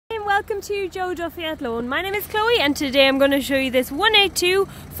welcome to Duffy Athlone. My name is Chloe and today I'm going to show you this 182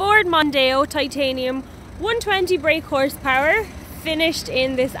 Ford Mondeo titanium 120 brake horsepower finished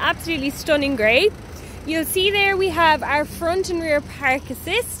in this absolutely stunning grey. You'll see there we have our front and rear park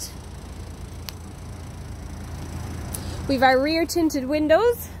assist. We've our rear tinted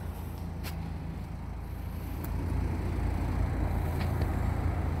windows.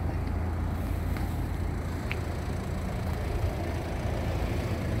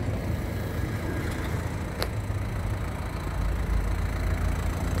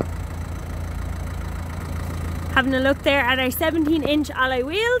 Having a look there at our 17-inch alloy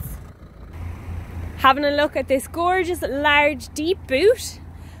wheels. Having a look at this gorgeous large deep boot,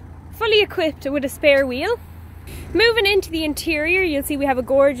 fully equipped with a spare wheel. Moving into the interior, you'll see we have a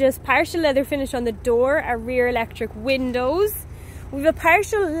gorgeous partial leather finish on the door, our rear electric windows. We have a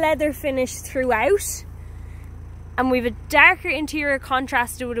partial leather finish throughout, and we have a darker interior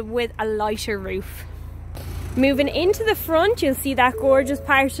contrasted with a lighter roof. Moving into the front, you'll see that gorgeous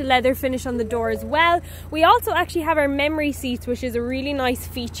partial leather finish on the door as well. We also actually have our memory seats, which is a really nice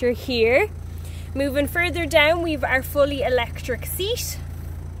feature here. Moving further down, we have our fully electric seat.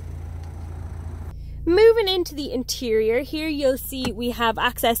 Moving into the interior, here you'll see we have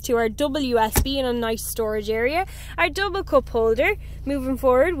access to our double USB and a nice storage area, our double cup holder. Moving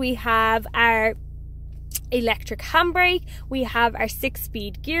forward, we have our electric handbrake, we have our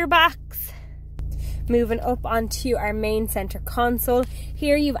 6-speed gearbox. Moving up onto our main center console,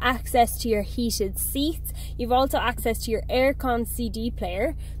 here you've access to your heated seats. You've also access to your aircon CD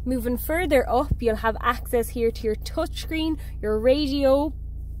player. Moving further up, you'll have access here to your touchscreen, your radio,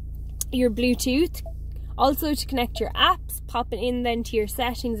 your Bluetooth, also to connect your apps, popping in then to your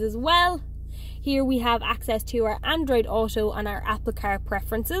settings as well. Here we have access to our Android Auto and our Apple Car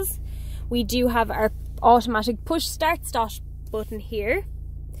preferences. We do have our automatic push start stop button here.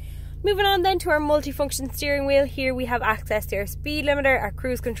 Moving on then to our multifunction steering wheel, here we have access to our speed limiter, our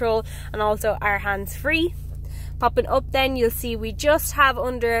cruise control and also our hands-free. Popping up then, you'll see we just have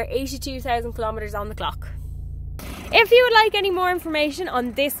under 82,000 kilometers on the clock. If you would like any more information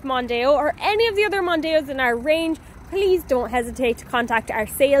on this Mondeo or any of the other Mondeos in our range, please don't hesitate to contact our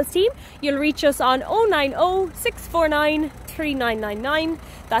sales team. You'll reach us on 090 649 3999.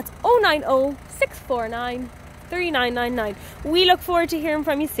 That's 090 649 3999. We look forward to hearing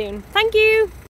from you soon. Thank you.